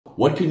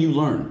What can you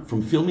learn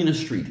from filming a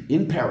street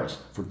in Paris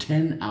for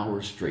 10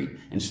 hours straight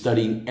and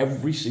studying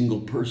every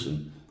single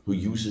person who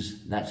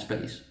uses that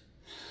space?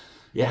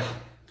 Yeah,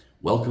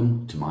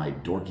 welcome to my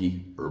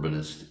dorky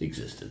urbanist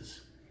existence.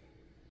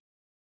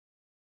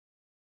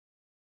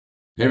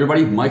 Hey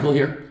everybody, Michael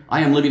here.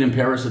 I am living in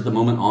Paris at the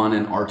moment on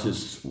an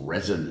artist's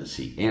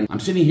residency, and I'm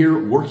sitting here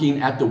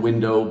working at the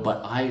window,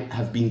 but I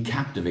have been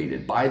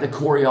captivated by the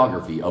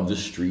choreography of the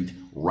street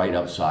right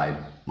outside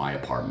my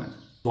apartment.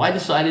 So I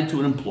decided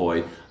to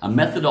employ a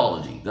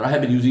methodology that I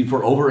have been using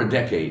for over a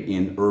decade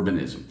in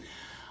urbanism.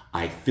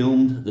 I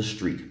filmed the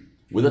street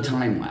with a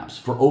time lapse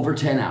for over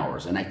 10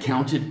 hours, and I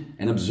counted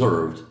and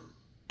observed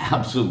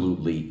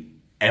absolutely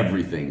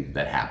everything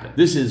that happened.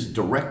 This is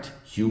direct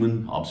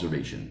human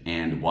observation,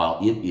 and while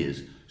it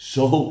is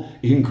so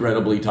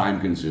incredibly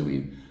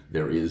time-consuming,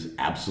 there is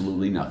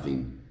absolutely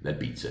nothing that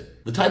beats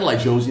it. The title I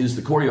chose is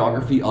The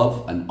Choreography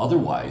of an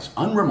Otherwise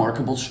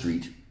Unremarkable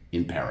Street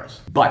in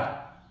Paris. But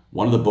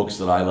one of the books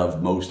that I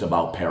love most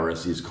about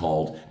Paris is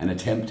called An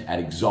Attempt at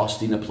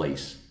Exhausting a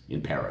Place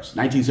in Paris.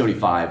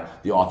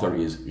 1975, the author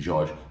is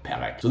George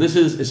Perec. So this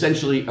is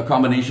essentially a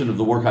combination of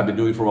the work I've been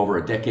doing for over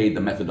a decade,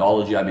 the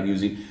methodology I've been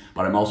using,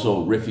 but I'm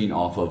also riffing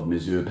off of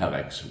Monsieur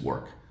Perec's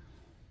work.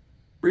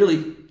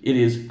 Really, it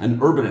is an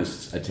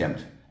urbanist's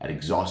attempt at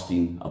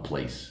exhausting a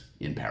place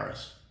in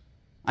Paris.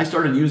 I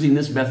started using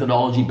this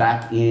methodology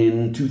back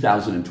in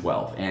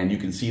 2012, and you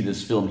can see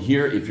this film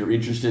here if you're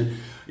interested,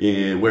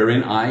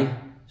 wherein I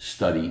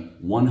study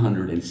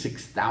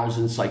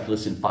 106,000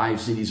 cyclists in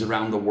 5 cities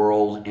around the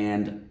world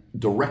and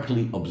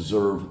directly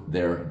observe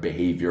their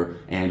behavior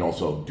and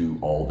also do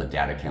all the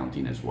data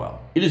counting as well.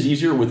 It is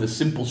easier with a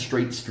simple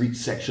straight street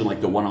section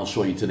like the one I'll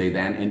show you today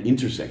than an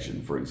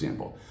intersection, for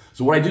example.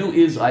 So what I do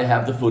is I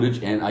have the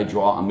footage and I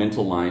draw a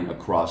mental line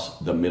across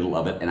the middle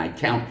of it and I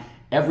count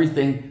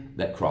everything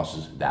that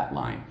crosses that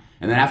line.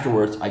 And then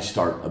afterwards, I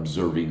start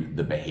observing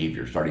the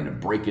behavior, starting to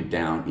break it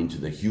down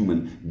into the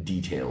human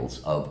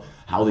details of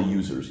how the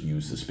users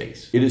use the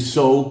space. It is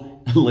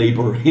so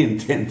labor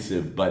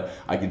intensive, but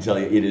I can tell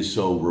you it is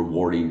so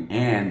rewarding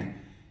and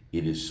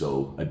it is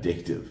so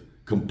addictive.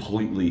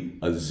 Completely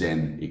a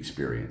Zen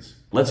experience.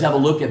 Let's have a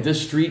look at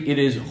this street. It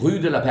is Rue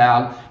de la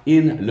Perle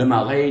in Le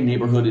Marais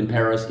neighborhood in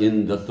Paris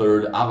in the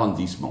 3rd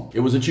arrondissement. It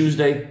was a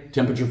Tuesday,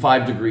 temperature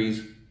 5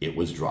 degrees. It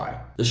was dry.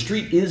 The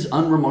street is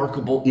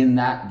unremarkable in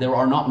that there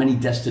are not many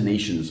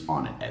destinations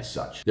on it as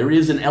such. There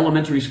is an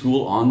elementary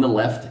school on the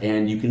left,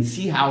 and you can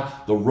see how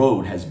the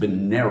road has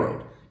been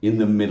narrowed in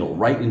the middle,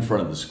 right in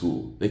front of the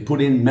school. They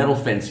put in metal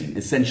fencing,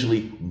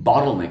 essentially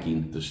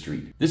bottlenecking the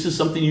street. This is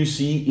something you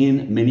see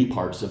in many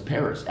parts of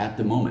Paris at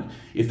the moment.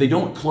 If they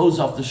don't close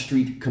off the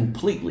street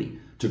completely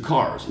to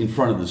cars in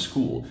front of the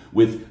school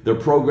with their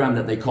program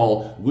that they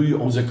call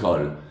Rue aux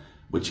Écoles,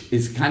 which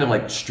is kind of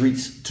like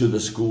streets to the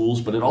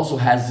schools, but it also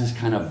has this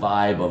kind of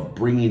vibe of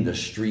bringing the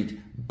street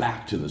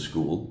back to the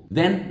school.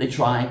 Then they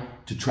try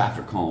to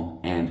traffic calm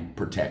and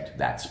protect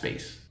that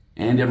space.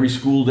 And every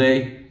school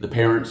day, the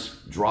parents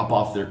drop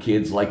off their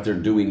kids like they're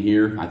doing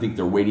here. I think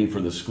they're waiting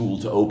for the school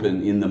to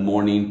open in the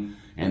morning,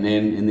 and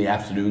then in the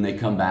afternoon they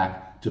come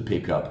back to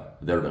pick up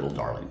their little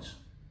darlings.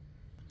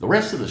 The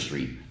rest of the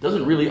street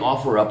doesn't really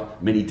offer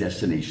up many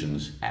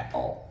destinations at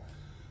all.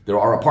 There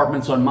are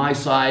apartments on my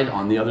side.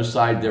 On the other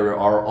side, there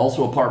are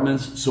also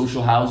apartments,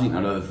 social housing.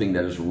 Another thing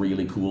that is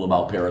really cool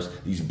about Paris,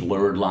 these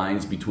blurred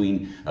lines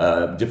between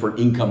different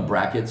income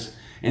brackets.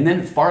 And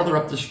then farther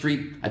up the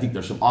street, I think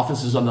there's some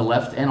offices on the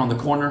left, and on the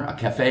corner, a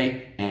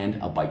cafe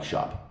and a bike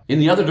shop. In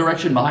the other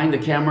direction behind the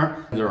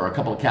camera, there are a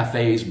couple of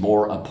cafes,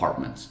 more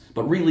apartments,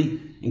 but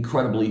really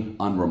incredibly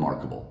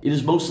unremarkable. It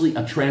is mostly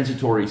a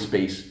transitory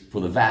space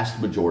for the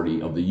vast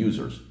majority of the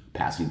users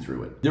passing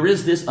through it. There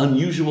is this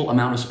unusual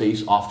amount of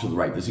space off to the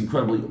right, this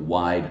incredibly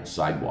wide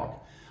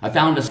sidewalk. I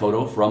found a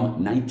photo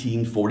from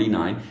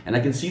 1949, and I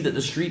can see that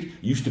the street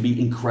used to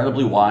be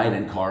incredibly wide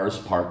and cars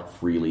parked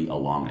freely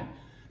along it.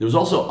 There was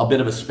also a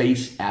bit of a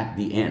space at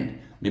the end,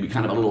 maybe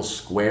kind of a little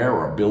square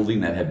or a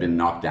building that had been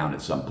knocked down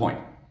at some point.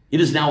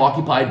 It is now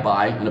occupied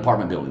by an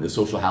apartment building, the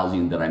social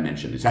housing that I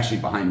mentioned. It's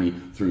actually behind me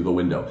through the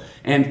window.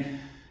 And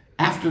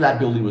after that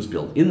building was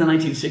built, in the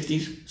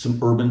 1960s, some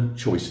urban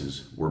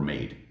choices were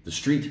made. The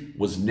street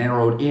was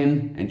narrowed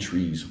in and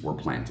trees were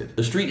planted.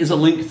 The street is a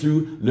link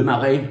through Le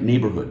Marais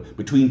neighborhood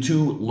between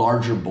 2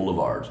 larger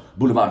boulevards,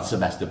 Boulevard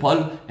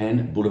Sébastopol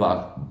and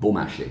Boulevard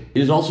Beaumarchais.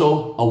 It is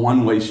also a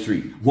one-way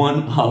street,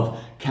 one of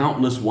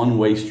countless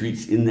one-way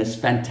streets in this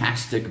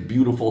fantastic,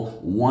 beautiful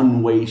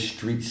one-way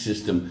street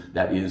system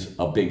that is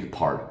a big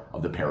part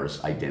of the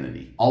Paris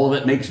identity. All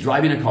of it makes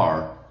driving a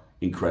car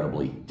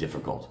incredibly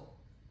difficult.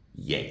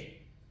 Yay.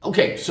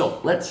 Okay,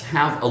 so let's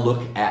have a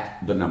look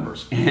at the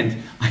numbers.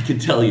 And I can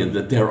tell you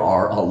that there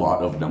are a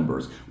lot of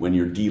numbers when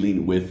you're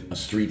dealing with a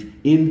street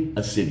in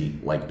a city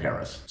like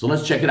Paris. So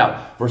let's check it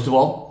out. First of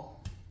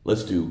all,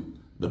 let's do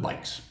the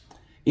bikes.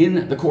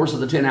 In the course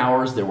of the 10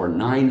 hours, there were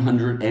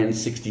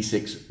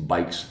 966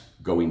 bikes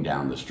going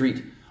down the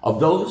street. Of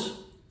those,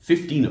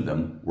 15 of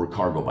them were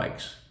cargo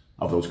bikes.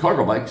 Of those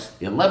cargo bikes,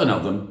 11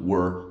 of them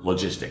were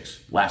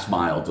logistics, last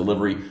mile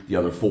delivery. The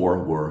other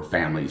 4 were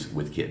families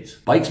with kids.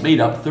 Bikes made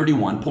up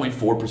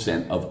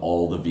 31.4% of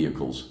all the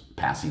vehicles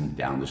passing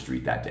down the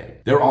street that day.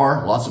 There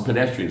are lots of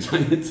pedestrians.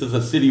 This is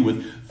a city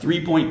with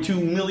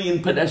 3.2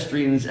 million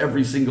pedestrians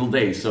every single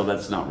day, so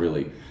that's not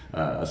really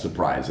a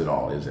surprise at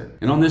all, is it?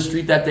 And on this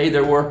street that day,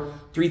 there were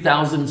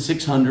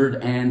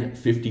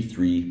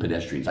 3,653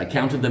 pedestrians. I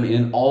counted them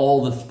in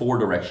all the 4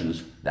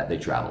 directions that they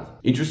traveled.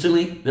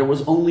 Interestingly, there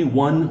was only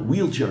 1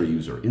 wheelchair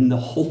user in the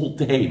whole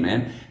day,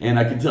 man. And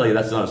I can tell you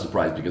that's not a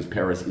surprise because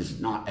Paris is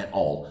not at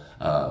all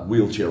a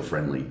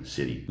wheelchair-friendly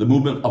city. The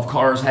movement of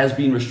cars has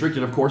been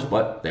restricted, of course,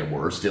 but there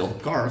were still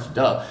cars,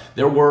 duh.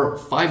 There were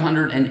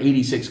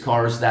 586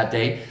 cars that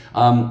day.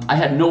 I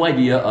had no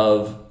idea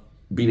of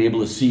being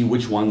able to see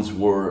which ones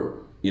were,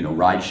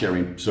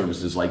 ride-sharing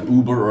services like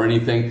Uber or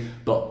anything,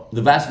 but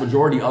the vast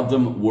majority of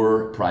them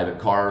were private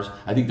cars.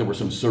 I think there were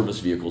some service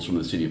vehicles from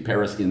the city of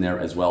Paris in there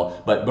as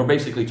well, but we're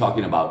basically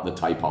talking about the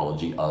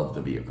typology of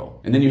the vehicle.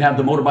 And then you have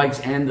the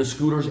motorbikes and the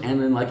scooters, and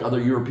then like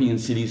other European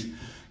cities,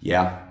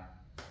 yeah,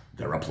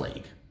 they're a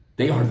plague.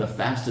 They are the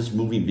fastest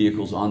moving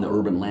vehicles on the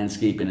urban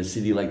landscape in a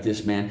city like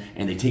this, man,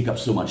 and they take up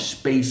so much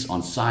space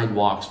on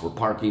sidewalks for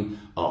parking.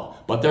 Oh,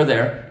 but they're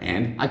there,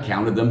 and I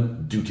counted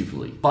them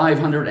dutifully.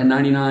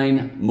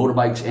 599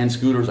 motorbikes and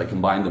scooters. I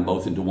combined them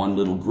both into one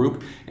little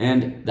group,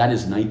 and that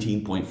is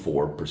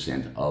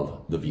 19.4%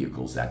 of the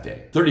vehicles that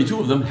day. 32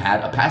 of them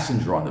had a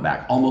passenger on the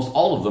back, almost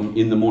all of them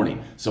in the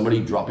morning. Somebody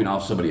dropping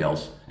off somebody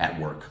else at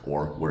work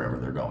or wherever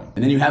they're going.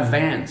 And then you have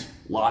vans,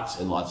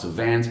 lots and lots of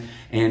vans.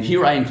 And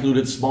here I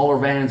included smaller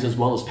vans as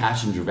well as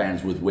passenger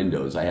vans with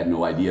windows. I had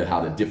no idea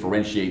how to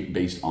differentiate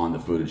based on the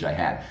footage I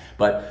had.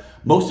 But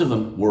most of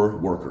them were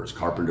workers,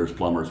 carpenters,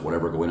 plumbers,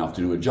 whatever, going off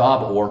to do a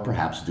job or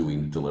perhaps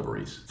doing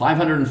deliveries.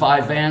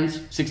 505 vans,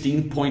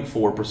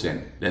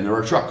 16.4%. Then there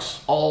are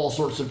trucks, all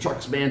sorts of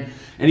trucks, man.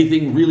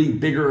 Anything really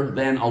bigger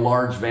than a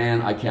large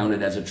van, I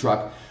counted as a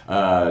truck.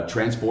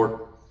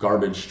 Transport,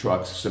 garbage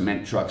trucks,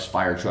 cement trucks,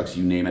 fire trucks,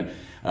 you name it.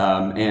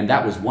 And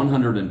that was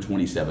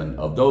 127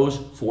 of those,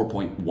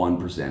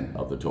 4.1%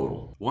 of the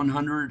total.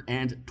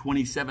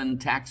 127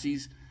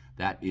 taxis.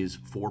 That is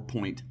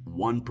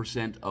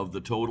 4.1% of the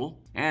total.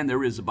 And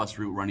there is a bus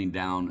route running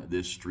down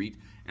this street,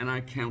 and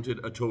I counted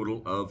a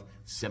total of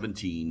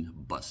 17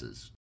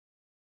 buses.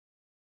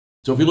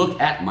 So if you look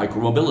at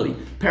micromobility,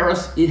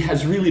 Paris, it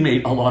has really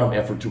made a lot of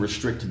effort to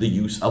restrict the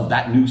use of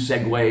that new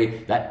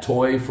Segway, that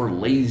toy for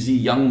lazy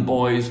young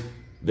boys,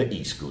 the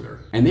e-scooter.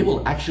 And they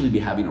will actually be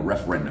having a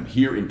referendum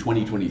here in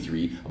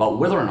 2023 about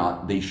whether or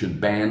not they should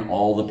ban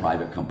all the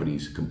private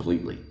companies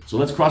completely. So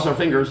let's cross our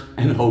fingers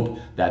and hope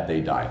that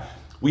they die.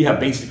 We have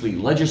basically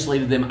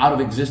legislated them out of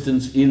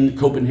existence in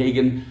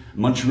Copenhagen.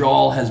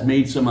 Montreal has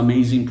made some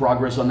amazing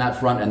progress on that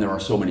front, and there are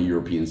so many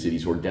European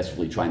cities who are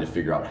desperately trying to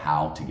figure out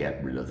how to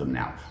get rid of them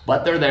now.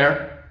 But they're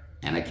there,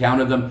 and I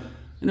counted them,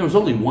 and there was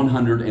only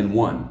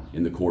 101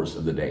 in the course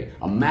of the day.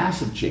 A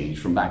massive change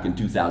from back in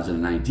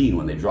 2019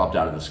 when they dropped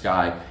out of the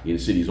sky in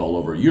cities all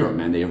over Europe,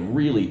 man. They have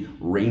really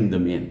reined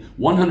them in.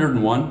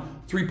 101.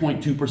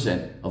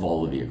 3.2% of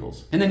all the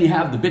vehicles. And then you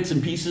have the bits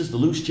and pieces, the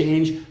loose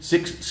change,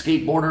 6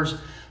 skateboarders,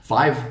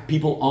 5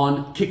 people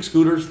on kick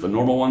scooters, the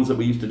normal ones that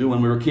we used to do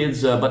when we were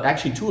kids, but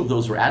actually 2 of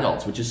those were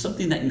adults, which is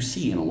something that you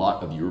see in a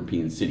lot of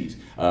European cities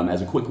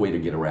as a quick way to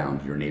get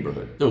around your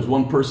neighborhood. There was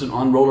 1 person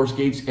on roller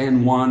skates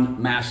and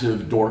 1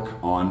 massive dork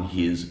on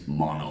his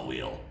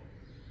monowheel.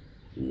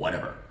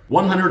 Whatever.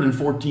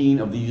 114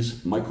 of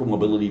these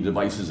micromobility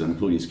devices,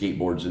 including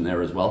skateboards in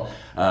there as well,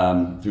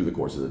 through the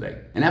course of the day.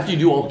 And after you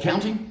do all the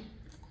counting,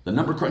 the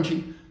number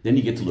crunching, then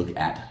you get to look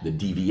at the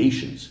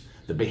deviations,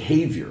 the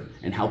behavior,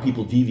 and how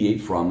people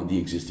deviate from the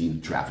existing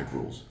traffic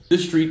rules.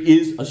 This street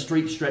is a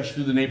straight stretch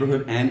through the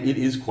neighborhood, and it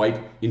is quite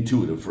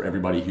intuitive for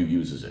everybody who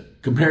uses it.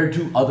 Compared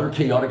to other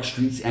chaotic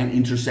streets and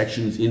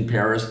intersections in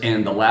Paris,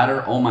 and the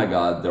latter, oh my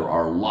God, there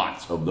are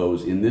lots of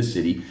those in this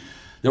city.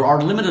 There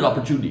are limited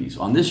opportunities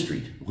on this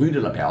street, Rue de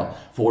la Perle,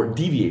 for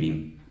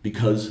deviating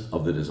because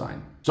of the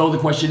design. So the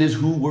question is,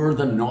 who were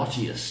the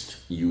naughtiest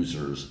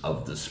users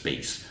of the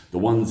space? The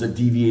ones that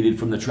deviated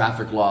from the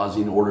traffic laws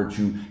in order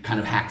to kind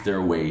of hack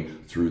their way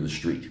through the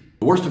street.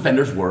 The worst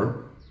offenders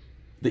were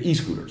the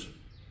e-scooters.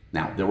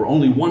 Now, there were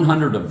only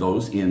 100 of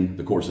those in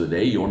the course of the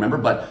day, you'll remember,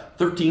 but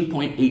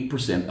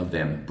 13.8% of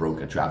them broke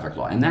a traffic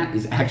law. And that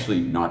is actually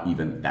not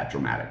even that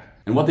dramatic.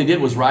 And what they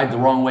did was ride the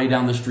wrong way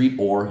down the street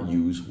or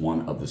use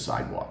one of the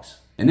sidewalks.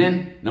 And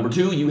then, number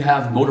 2, you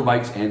have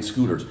motorbikes and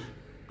scooters.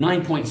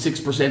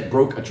 9.6%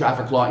 broke a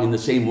traffic law in the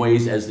same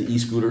ways as the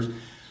e-scooters.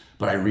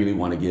 But I really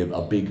want to give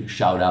a big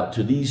shout out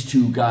to these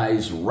 2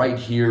 guys right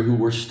here who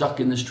were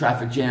stuck in this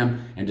traffic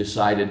jam and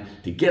decided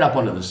to get up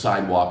onto the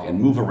sidewalk and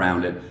move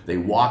around it. They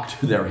walked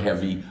their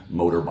heavy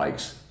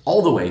motorbikes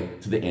all the way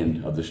to the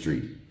end of the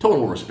street.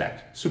 Total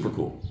respect. Super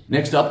cool.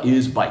 Next up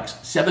is bikes.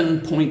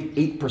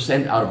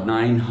 7.8% out of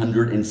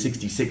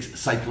 966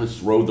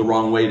 cyclists rode the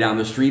wrong way down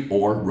the street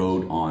or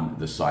rode on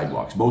the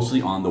sidewalks,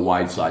 mostly on the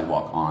wide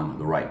sidewalk on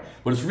the right.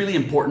 But it's really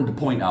important to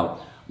point out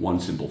one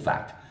simple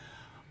fact.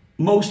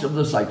 Most of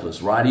the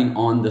cyclists riding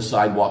on the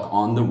sidewalk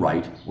on the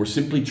right were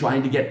simply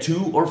trying to get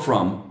to or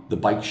from the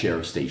bike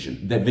share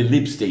station, the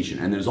Velib station,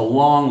 and there's a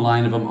long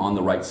line of them on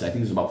the right side. I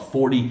think there's about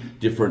 40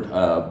 different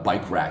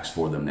bike racks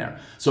for them there.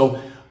 So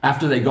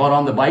after they got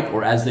on the bike,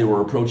 or as they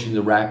were approaching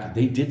the rack,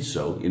 they did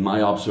so, in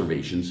my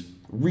observations,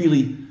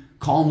 really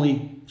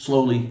calmly,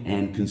 slowly,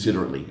 and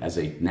considerately as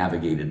they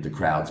navigated the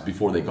crowds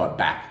before they got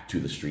back to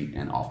the street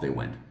and off they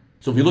went.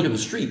 So if you look at the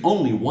street,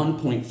 only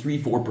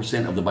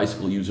 1.34% of the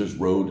bicycle users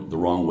rode the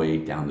wrong way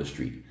down the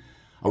street.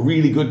 A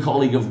really good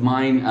colleague of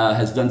mine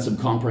has done some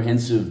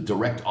comprehensive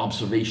direct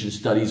observation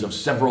studies of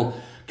several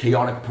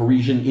chaotic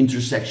Parisian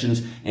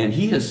intersections, and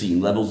he has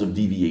seen levels of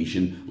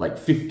deviation like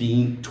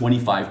 15,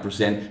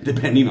 25%,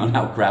 depending on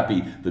how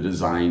crappy the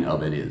design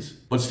of it is.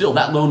 But still,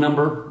 that low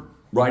number,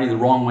 riding the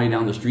wrong way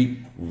down the street,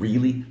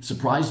 really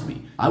surprised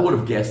me. I would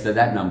have guessed that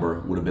that number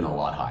would have been a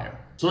lot higher.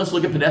 So let's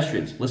look at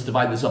pedestrians. Let's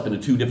divide this up into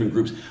two different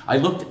groups. I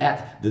looked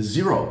at the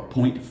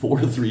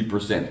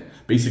 0.43%,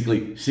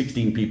 basically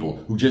 16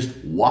 people who just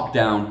walked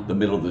down the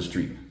middle of the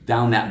street,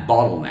 down that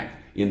bottleneck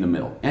in the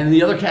middle. And in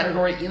the other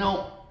category, you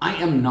know, I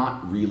am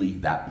not really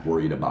that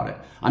worried about it.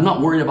 I'm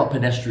not worried about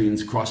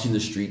pedestrians crossing the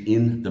street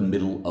in the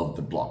middle of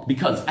the block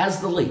because,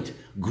 as the late,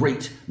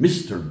 great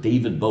Mr.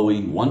 David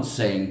Bowie once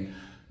sang,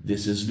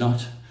 "This is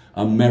not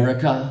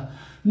America,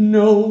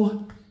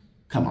 no."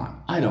 Come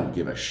on, I don't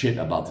give a shit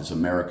about this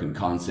American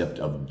concept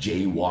of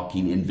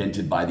jaywalking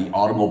invented by the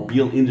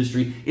automobile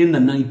industry in the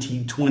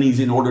 1920s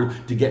in order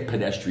to get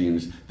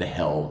pedestrians the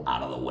hell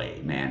out of the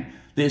way, man.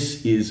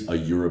 This is a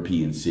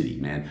European city,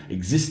 man.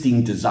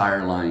 Existing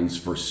desire lines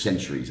for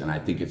centuries, and I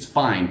think it's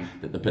fine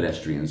that the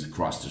pedestrians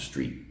cross the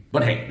street.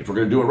 But hey, if we're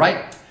gonna do it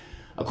right,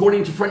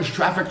 according to French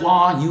traffic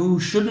law, you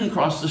shouldn't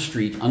cross the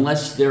street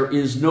unless there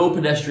is no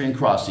pedestrian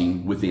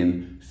crossing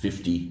within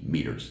 50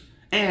 meters.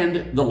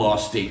 And the law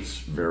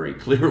states very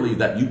clearly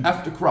that you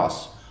have to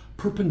cross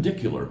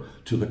perpendicular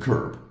to the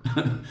curb.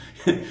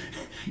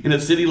 In a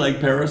city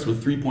like Paris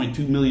with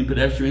 3.2 million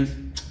pedestrians,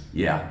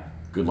 yeah,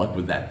 good luck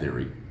with that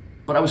theory.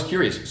 But I was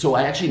curious, so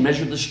I actually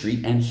measured the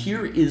street, and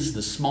here is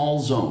the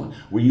small zone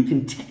where you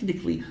can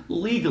technically,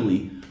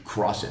 legally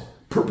cross it.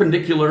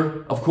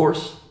 Perpendicular, of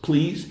course,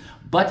 please,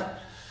 but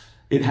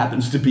it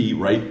happens to be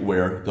right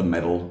where the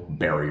metal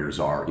barriers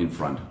are in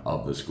front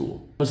of the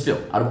school. But still,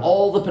 out of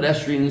all the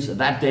pedestrians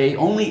that day,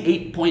 only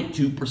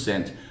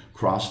 8.2%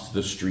 crossed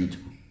the street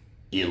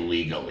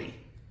illegally.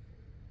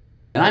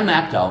 And I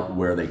mapped out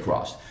where they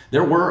crossed.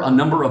 There were a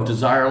number of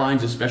desire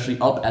lines, especially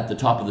up at the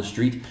top of the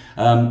street,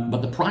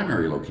 but the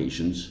primary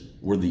locations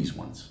were these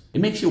ones. It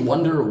makes you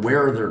wonder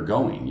where they're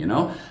going, you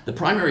know? The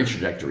primary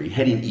trajectory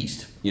heading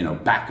east, you know,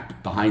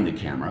 back behind the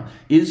camera,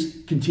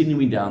 is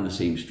continuing down the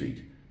same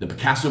street. The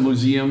Picasso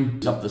Museum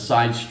is up the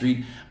side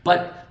street,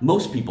 but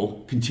most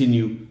people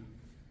continue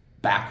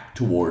back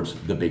towards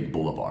the big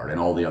boulevard and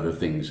all the other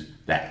things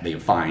that they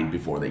find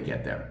before they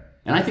get there.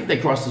 And I think they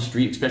cross the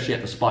street, especially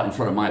at the spot in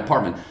front of my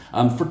apartment,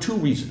 for two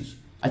reasons.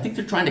 I think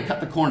they're trying to cut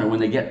the corner when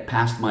they get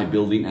past my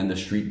building and the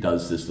street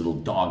does this little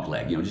dog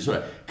leg, you know, just sort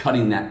of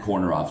cutting that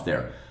corner off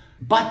there.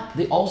 But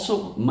they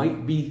also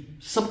might be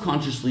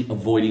subconsciously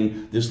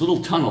avoiding this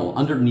little tunnel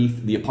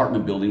underneath the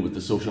apartment building with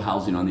the social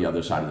housing on the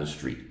other side of the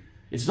street.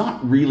 It's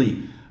not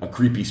really a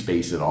creepy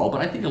space at all,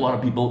 but I think a lot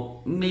of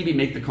people maybe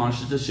make the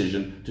conscious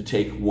decision to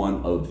take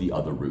one of the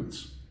other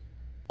routes.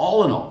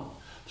 All in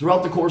all,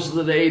 throughout the course of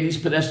the day, these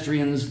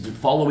pedestrians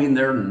following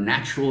their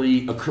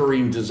naturally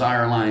occurring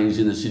desire lines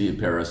in the city of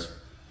Paris,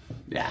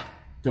 yeah,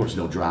 there was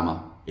no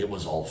drama. It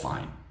was all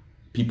fine.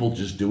 People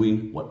just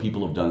doing what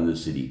people have done in the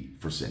city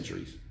for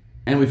centuries.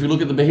 And if you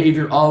look at the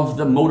behavior of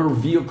the motor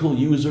vehicle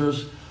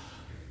users,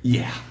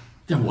 yeah,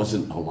 there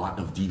wasn't a lot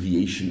of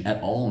deviation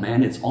at all,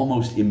 man. It's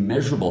almost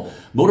immeasurable.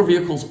 Motor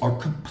vehicles are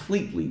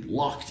completely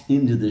locked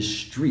into this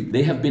street.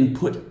 They have been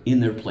put in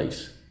their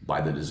place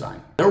by the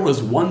design. There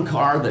was one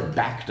car that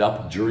backed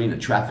up during a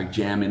traffic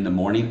jam in the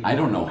morning. I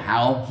don't know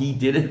how he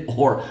did it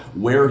or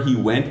where he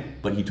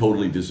went, but he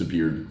totally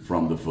disappeared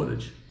from the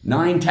footage.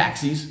 9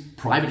 taxis,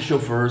 private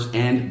chauffeurs,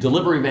 and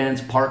delivery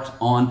vans parked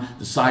on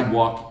the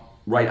sidewalk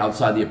right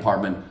outside the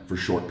apartment for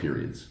short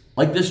periods.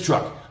 Like this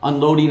truck,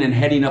 unloading and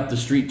heading up the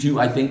street to,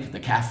 I think, the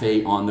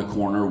cafe on the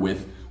corner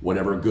with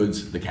whatever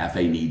goods the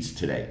cafe needs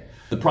today.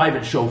 The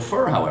private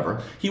chauffeur,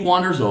 however, he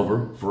wanders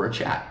over for a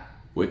chat,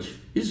 which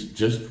is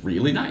just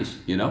really nice,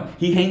 you know?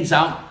 He hangs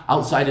out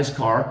outside his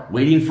car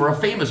waiting for a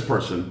famous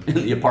person in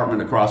the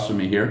apartment across from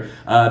me here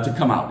to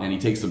come out, and he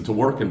takes them to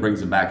work and brings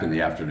them back in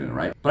the afternoon,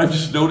 right? But I've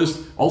just noticed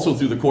also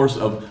through the course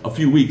of a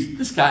few weeks,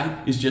 this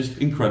guy is just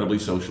incredibly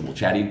sociable,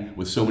 chatting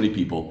with so many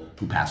people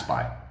who pass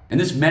by. And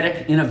this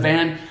medic in a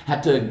van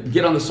had to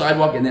get on the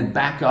sidewalk and then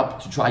back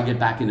up to try and get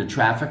back into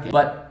traffic,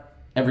 but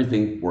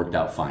everything worked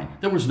out fine.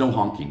 There was no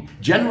honking.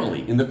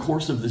 Generally, in the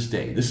course of this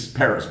day, this is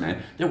Paris,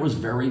 man, there was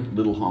very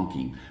little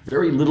honking,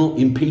 very little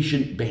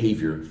impatient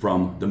behavior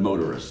from the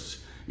motorists,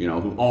 you know,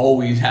 who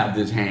always have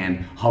this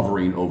hand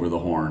hovering over the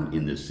horn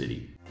in this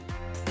city.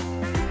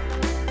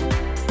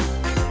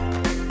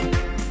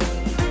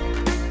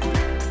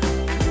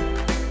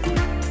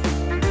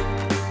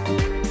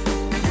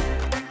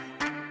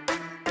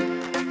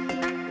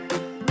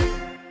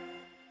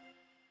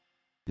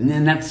 And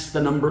then that's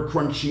the number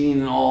crunching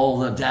and all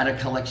the data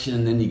collection.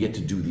 And then you get to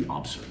do the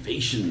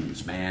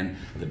observations, man,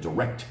 the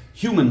direct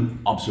human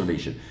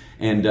observation.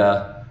 And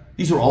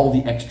these are all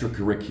the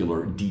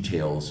extracurricular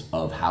details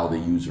of how the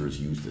users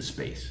use the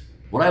space.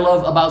 What I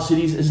love about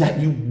cities is that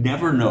you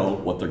never know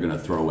what they're gonna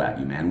throw at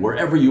you, man,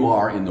 wherever you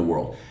are in the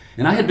world.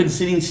 And I had been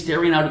sitting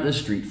staring out at the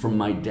street from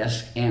my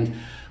desk, and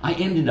I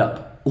ended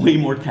up way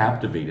more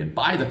captivated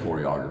by the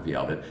choreography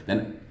of it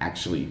than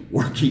actually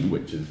working,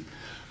 which is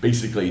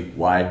basically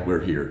why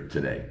we're here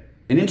today.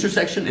 An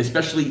intersection,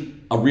 especially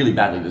a really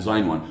badly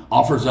designed one,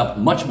 offers up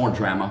much more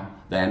drama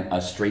than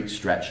a straight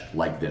stretch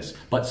like this.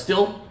 But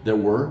still, there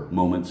were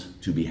moments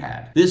to be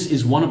had. This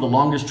is one of the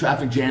longest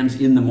traffic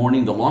jams in the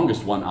morning, the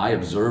longest one I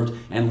observed,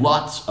 and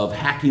lots of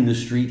hacking the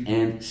street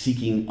and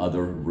seeking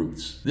other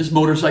routes. This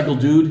motorcycle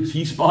dude,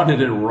 he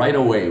spotted it right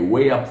away,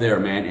 way up there,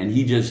 man, and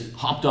he just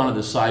hopped onto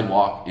the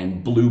sidewalk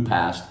and blew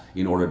past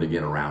in order to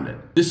get around it.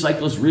 This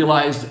cyclist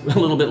realized a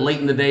little bit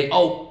late in the day,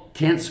 oh,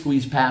 can't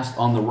squeeze past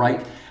on the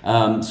right,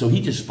 so he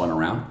just spun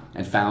around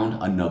and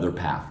found another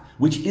path,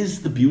 which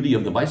is the beauty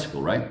of the bicycle,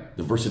 right?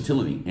 The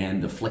versatility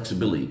and the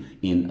flexibility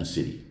in a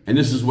city. And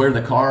this is where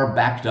the car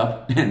backed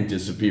up and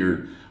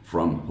disappeared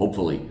from,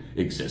 hopefully,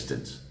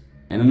 existence.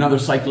 And another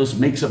cyclist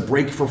makes a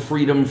break for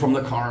freedom from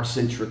the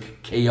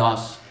car-centric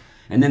chaos.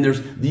 And then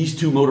there's these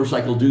two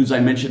motorcycle dudes I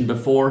mentioned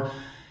before.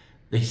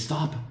 They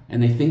stop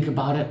and they think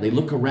about it. They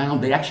look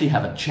around. They actually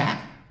have a chat.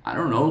 I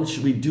don't know,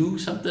 should we do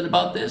something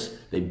about this?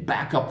 They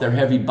back up their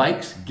heavy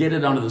bikes, get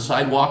it onto the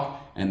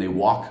sidewalk, and they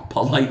walk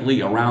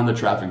politely around the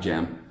traffic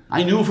jam.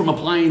 I knew from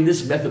applying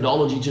this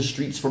methodology to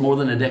streets for more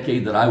than a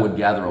decade that I would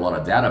gather a lot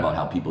of data about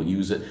how people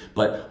use it,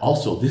 but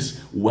also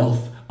this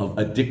wealth of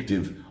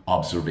addictive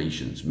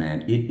observations,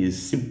 man. It is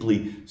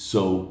simply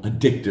so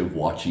addictive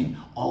watching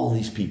all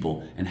these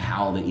people and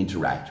how they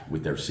interact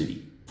with their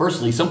city.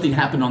 Firstly, something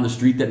happened on the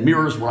street that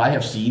mirrors what I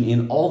have seen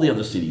in all the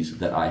other cities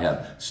that I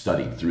have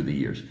studied through the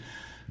years.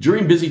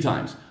 During busy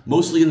times,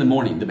 mostly in the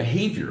morning, the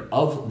behavior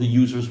of the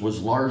users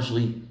was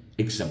largely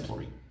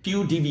exemplary.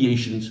 Few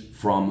deviations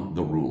from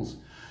the rules.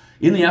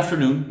 In the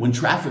afternoon, when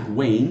traffic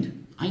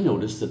waned, I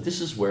noticed that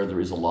this is where there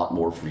is a lot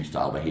more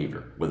freestyle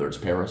behavior, whether it's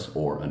Paris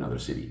or another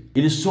city.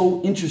 It is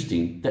so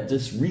interesting that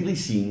this really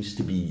seems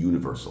to be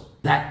universal.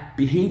 That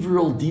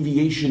behavioral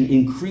deviation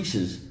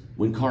increases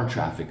when car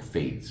traffic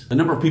fades. The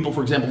number of people,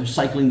 for example,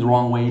 cycling the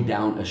wrong way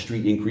down a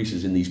street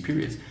increases in these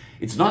periods.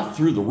 It's not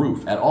through the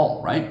roof at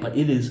all, right? But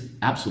it is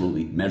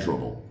absolutely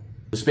measurable.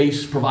 The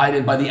space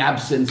provided by the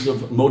absence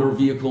of motor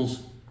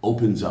vehicles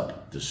opens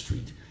up the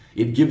street.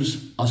 It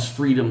gives us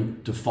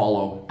freedom to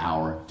follow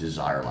our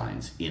desire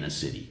lines in a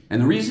city.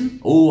 And the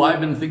reason? Oh, I've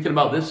been thinking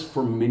about this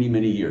for many,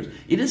 many years.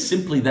 It is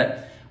simply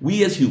that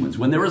we as humans,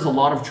 when there is a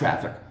lot of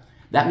traffic,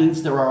 that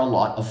means there are a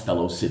lot of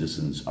fellow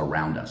citizens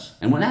around us.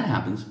 And when that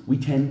happens, we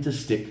tend to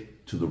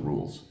stick to the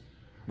rules.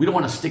 We don't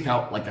want to stick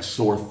out like a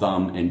sore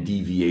thumb and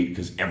deviate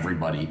because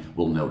everybody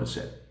will notice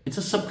it. It's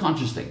a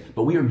subconscious thing,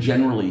 but we are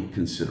generally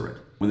considerate.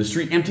 When the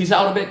street empties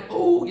out a bit,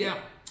 oh yeah,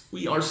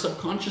 we are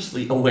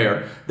subconsciously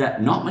aware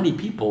that not many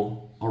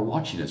people are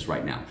watching us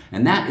right now.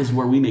 And that is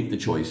where we make the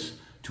choice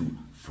to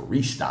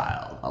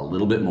freestyle a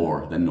little bit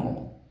more than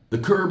normal. The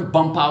curb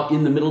bump out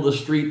in the middle of the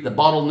street, the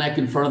bottleneck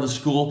in front of the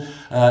school,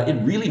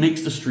 it really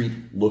makes the street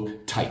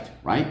look tight,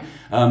 right?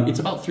 It's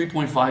about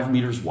 3.5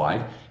 meters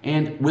wide.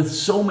 And with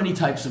so many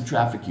types of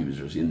traffic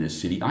users in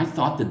this city, I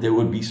thought that there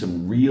would be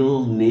some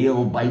real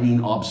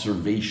nail-biting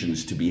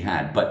observations to be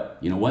had. But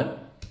you know what?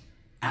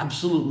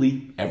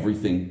 Absolutely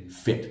everything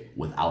fit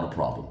without a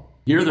problem.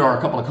 Here there are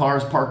a couple of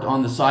cars parked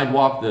on the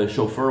sidewalk, the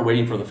chauffeur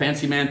waiting for the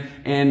fancy man,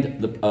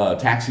 and the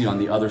taxi on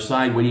the other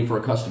side waiting for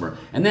a customer.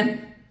 And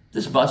then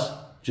this bus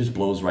just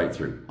blows right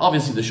through.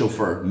 Obviously the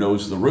chauffeur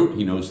knows the route,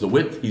 he knows the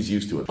width, he's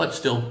used to it, but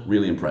still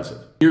really impressive.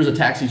 Here's a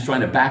taxi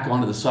trying to back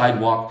onto the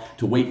sidewalk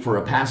to wait for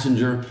a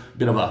passenger.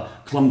 Bit of a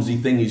clumsy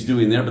thing he's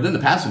doing there, but then the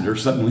passenger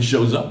suddenly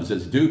shows up and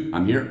says, dude,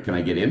 I'm here, can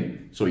I get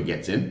in? So he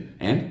gets in,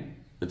 and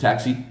the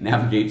taxi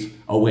navigates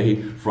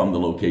away from the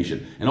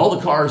location. And all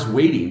the cars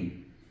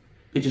waiting,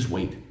 they just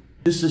wait.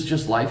 This is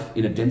just life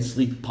in a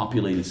densely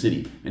populated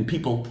city, and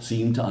people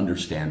seem to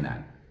understand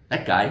that.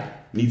 That guy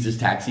needs his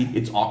taxi,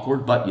 it's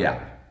awkward, but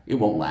yeah, it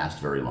won't last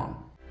very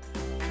long.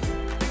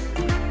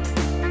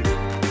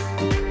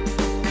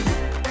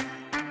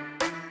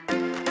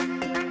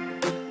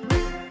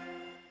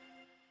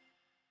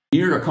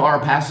 Here, a car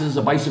passes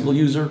a bicycle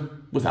user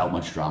without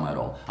much drama at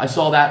all. I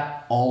saw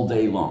that all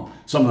day long.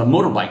 Some of the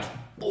motorbikes,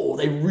 oh,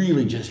 they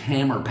really just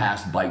hammer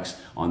past bikes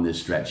on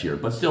this stretch here,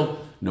 but still,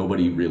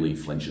 nobody really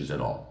flinches at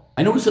all.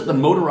 I noticed that the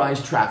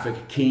motorized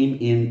traffic came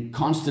in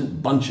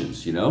constant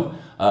bunches,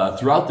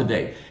 throughout the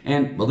day.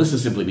 And, well, this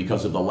is simply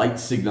because of the light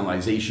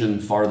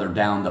signalization farther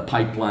down the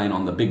pipeline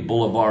on the big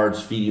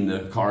boulevards feeding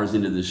the cars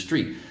into the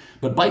street.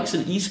 But bikes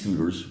and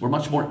e-scooters were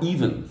much more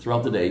even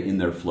throughout the day in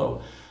their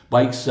flow.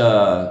 Bikes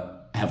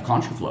have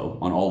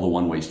contraflow on all the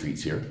one-way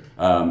streets here.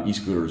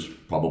 E-scooters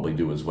probably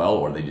do as well,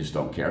 or they just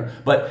don't care.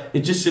 But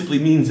it just simply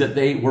means that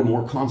they were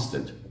more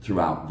constant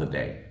throughout the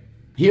day.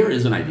 Here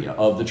is an idea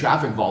of the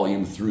traffic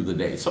volume through the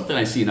day. Something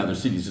I see in other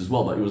cities as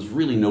well, but it was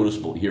really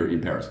noticeable here in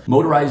Paris.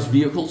 Motorized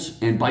vehicles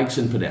and bikes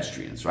and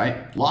pedestrians,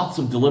 right? Lots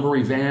of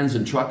delivery vans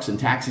and trucks and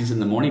taxis in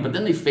the morning, but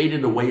then they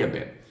faded away a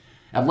bit.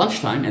 At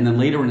lunchtime and then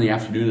later in the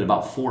afternoon at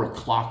about 4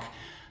 o'clock,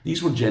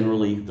 these were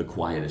generally the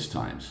quietest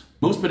times.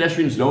 Most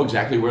pedestrians know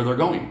exactly where they're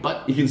going,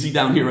 but you can see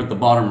down here at the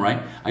bottom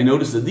right, I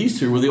noticed that these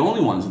two were the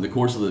only ones in the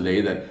course of the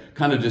day that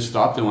kind of just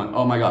stopped and went,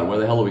 oh my God, where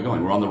the hell are we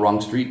going? We're on the wrong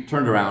street,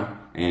 turned around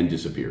and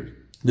disappeared.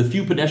 The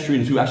few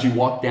pedestrians who actually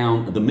walked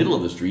down the middle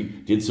of the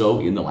street did so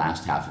in the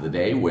last half of the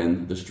day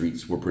when the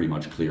streets were pretty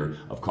much clear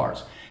of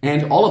cars.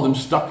 And all of them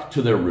stuck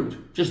to their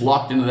route, just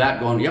locked into that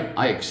going, yep,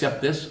 I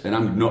accept this and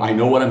I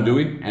know what I'm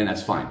doing and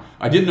that's fine.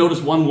 I did notice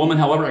one woman,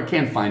 however, I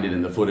can't find it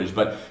in the footage,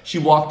 but she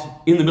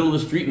walked in the middle of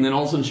the street and then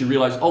all of a sudden she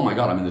realized, oh my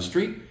God, I'm in the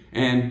street,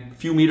 and a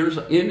few meters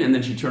in, and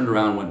then she turned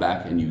around and went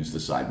back and used the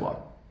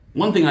sidewalk.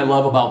 One thing I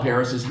love about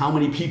Paris is how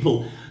many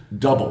people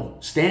double,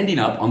 standing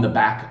up on the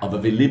back of a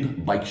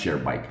Vélib bike share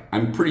bike.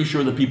 I'm pretty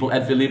sure the people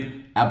at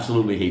Vélib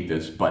absolutely hate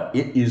this, but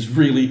it is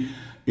really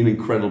an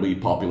incredibly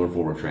popular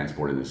form of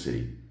transport in this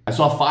city. I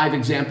saw 5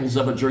 examples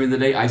of it during the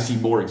day. I see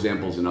more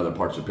examples in other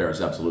parts of Paris,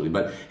 absolutely.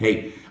 But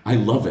hey, I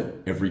love it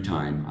every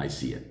time I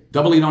see it.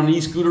 Doubling on an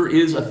e-scooter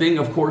is a thing,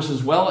 of course,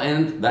 as well.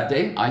 And that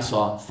day, I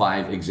saw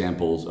 5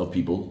 examples of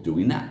people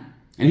doing that.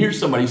 And here's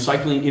somebody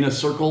cycling in a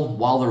circle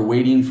while they're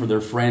waiting for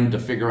their friend to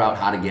figure out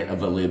how to get a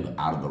Vélib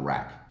out of the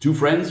rack. 2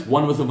 friends,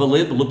 one with a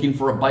Vélib looking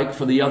for a bike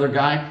for the other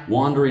guy,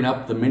 wandering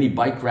up the many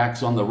bike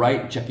racks on the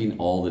right, checking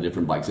all the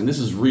different bikes. And this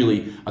is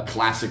really a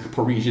classic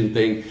Parisian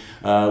thing.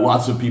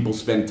 Lots of people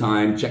spend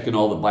time checking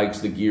all the bikes,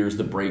 the gears,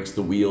 the brakes,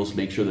 the wheels,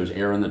 make sure there's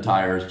air in the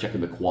tires,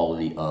 checking the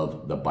quality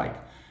of the bike.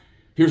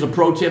 Here's a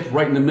pro tip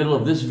right in the middle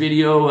of this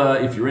video.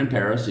 If you're in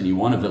Paris and you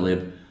want a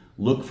Vélib,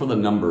 look for the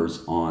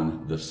numbers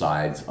on the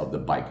sides of the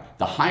bike.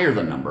 The higher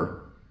the number,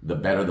 the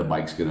better the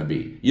bike's gonna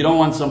be. You don't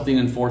want something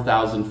in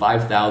 4,000,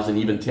 5,000,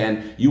 even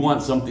 10. You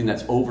want something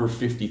that's over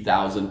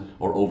 50,000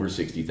 or over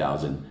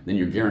 60,000. Then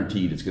you're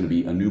guaranteed it's gonna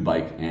be a new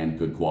bike and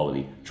good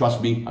quality.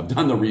 Trust me, I've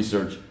done the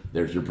research.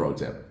 There's your pro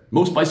tip.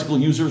 Most bicycle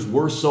users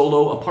were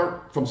solo,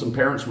 apart from some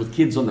parents with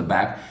kids on the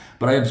back,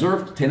 but I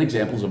observed 10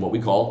 examples of what we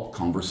call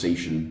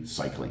conversation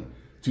cycling.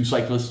 2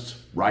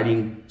 cyclists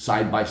riding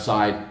side by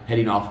side,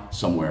 heading off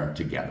somewhere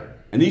together.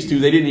 And these 2,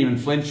 they didn't even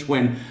flinch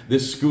when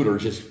this scooter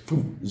just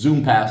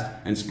zoomed past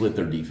and split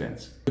their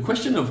defense. The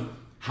question of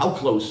how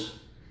close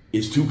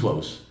is too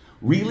close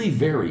really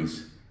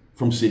varies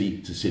from city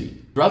to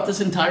city. Throughout this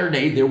entire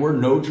day, there were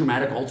no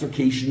dramatic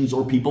altercations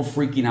or people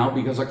freaking out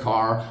because a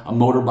car, a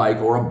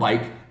motorbike, or a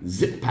bike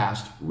zipped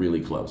past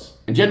really close.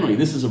 And generally,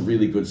 this is a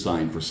really good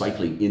sign for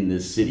cycling in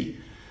this city.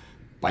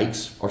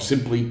 Bikes are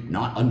simply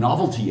not a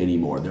novelty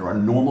anymore. They're a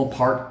normal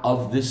part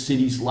of this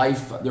city's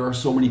life. There are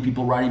so many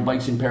people riding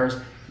bikes in Paris,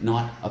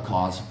 not a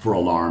cause for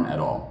alarm at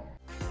all.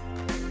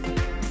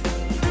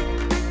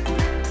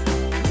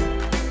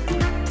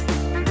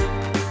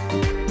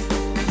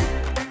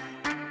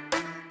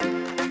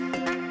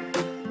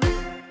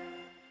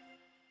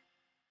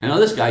 And now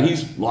this guy,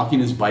 he's locking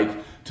his bike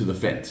to the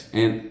fence.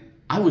 And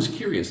I was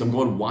curious. I'm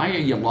going, why are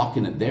you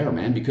locking it there,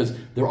 man? Because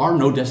there are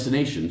no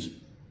destinations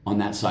on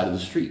that side of the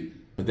street.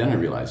 But then I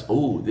realized,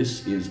 oh,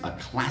 this is a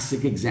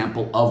classic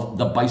example of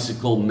the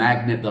bicycle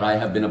magnet that I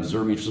have been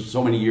observing for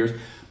so many years.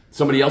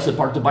 Somebody else had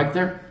parked a bike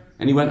there,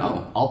 and he went,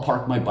 oh, I'll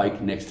park my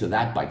bike next to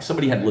that bike.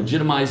 Somebody had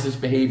legitimized this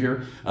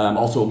behavior,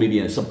 also maybe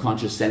in a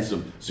subconscious sense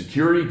of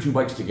security. 2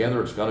 bikes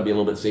together, it's got to be a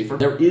little bit safer.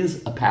 There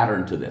is a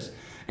pattern to this.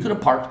 He could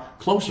have parked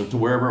closer to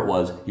wherever it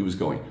was he was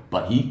going,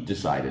 but he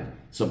decided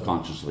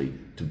subconsciously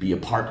to be a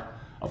part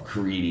of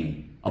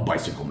creating a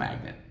bicycle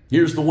magnet.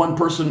 Here's the one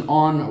person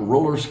on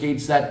roller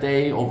skates that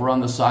day over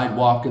on the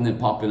sidewalk and then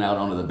popping out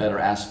onto the better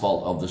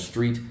asphalt of the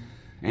street,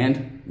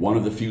 and one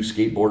of the few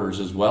skateboarders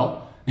as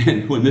well.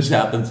 And when this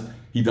happens,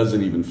 he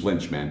doesn't even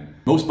flinch, man.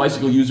 Most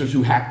bicycle users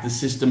who hacked the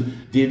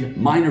system did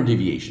minor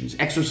deviations,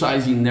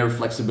 exercising their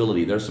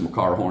flexibility. There's some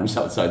car horns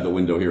outside the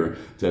window here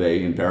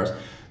today in Paris.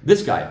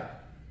 This guy,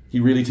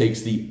 he really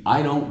takes the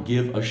I don't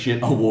give a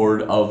shit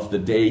award of the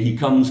day. He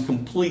comes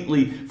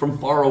completely from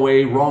far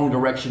away, wrong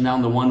direction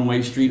down the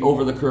one-way street,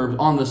 over the curb,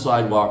 on the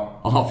sidewalk,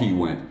 off he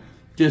went.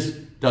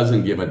 Just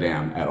doesn't give a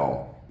damn at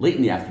all. Late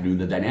in the afternoon,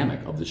 the dynamic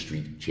of the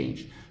street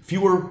changed.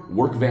 Fewer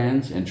work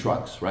vans and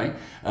trucks, right?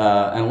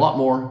 And a lot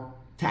more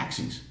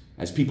taxis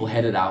as people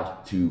headed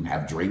out to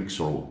have drinks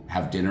or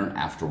have dinner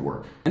after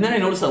work. And then I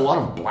noticed a lot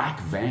of black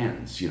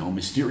vans,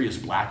 mysterious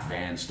black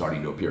vans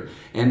starting to appear.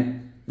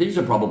 And these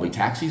are probably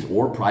taxis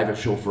or private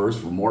chauffeurs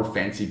for more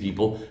fancy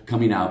people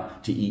coming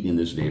out to eat in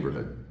this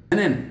neighborhood. And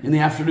then in the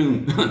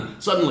afternoon,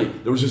 suddenly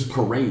there was this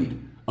parade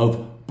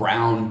of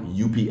brown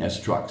UPS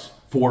trucks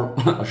for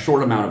a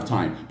short amount of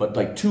time, but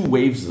like 2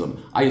 waves of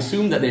them. I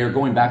assume that they are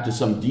going back to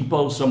some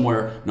depot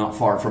somewhere not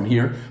far from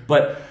here.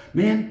 But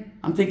man,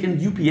 I'm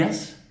thinking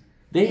UPS,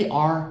 they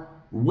are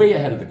way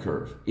ahead of the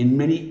curve in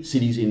many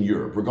cities in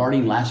Europe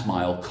regarding last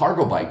mile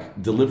cargo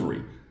bike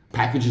delivery.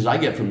 Packages I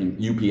get from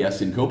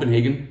UPS in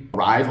Copenhagen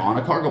arrive on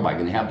a cargo bike,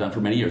 and they have done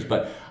for many years.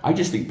 But I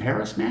just think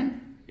Paris,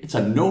 man, It's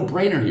a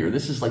no-brainer here.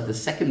 This is like the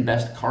second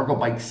best cargo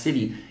bike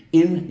city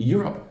in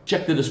Europe.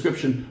 Check the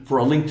description for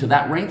a link to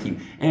that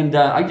ranking. And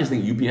I just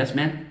think UPS,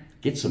 man,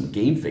 get some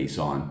game face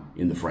on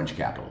in the French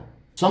capital.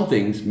 Some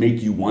things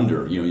make you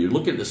wonder. You know, you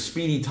look at the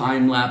speedy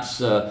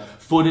time-lapse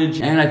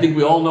footage, and I think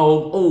we all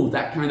know, oh,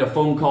 that kind of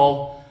phone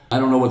call, I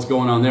don't know what's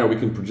going on there. We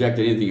can project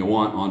anything you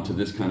want onto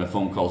this kind of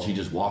phone call. She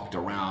just walked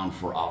around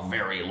for a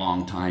very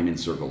long time in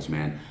circles,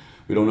 man.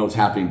 We don't know what's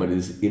happening, but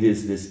it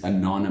is this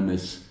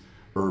anonymous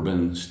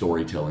urban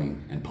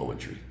storytelling and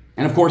poetry.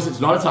 And of course, it's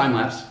not a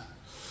time-lapse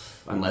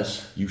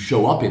unless you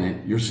show up in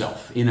it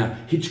yourself in a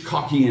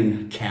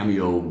Hitchcockian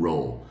cameo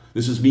role.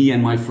 This is me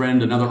and my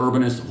friend, another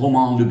urbanist,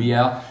 Romain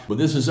Lubière. But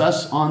this is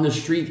us on the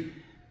street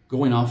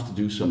going off to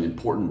do some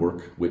important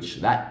work, which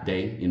that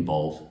day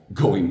involved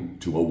going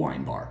to a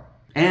wine bar.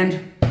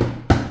 And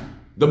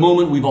the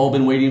moment we've all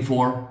been waiting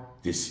for,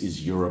 this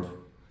is Europe.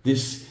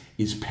 This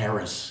is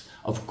Paris.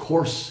 Of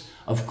course,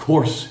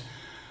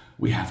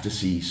 we have to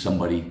see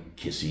somebody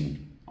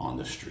kissing on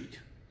the street.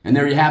 And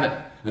there you have it,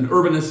 an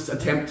urbanist's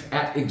attempt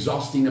at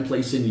exhausting a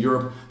place in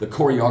Europe, the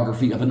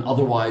choreography of an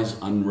otherwise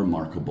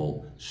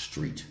unremarkable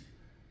street.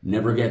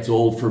 Never gets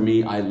old for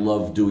me. I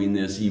love doing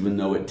this, even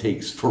though it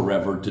takes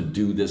forever to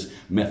do this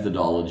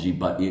methodology,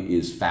 but it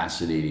is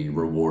fascinating,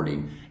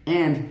 rewarding,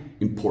 and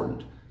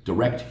important.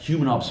 Direct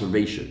human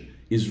observation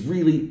is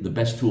really the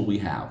best tool we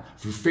have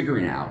for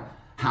figuring out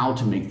how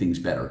to make things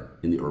better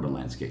in the urban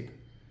landscape.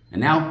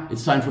 And now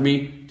it's time for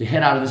me to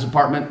head out of this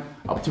apartment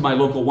up to my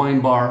local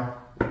wine bar.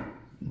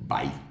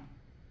 Bye.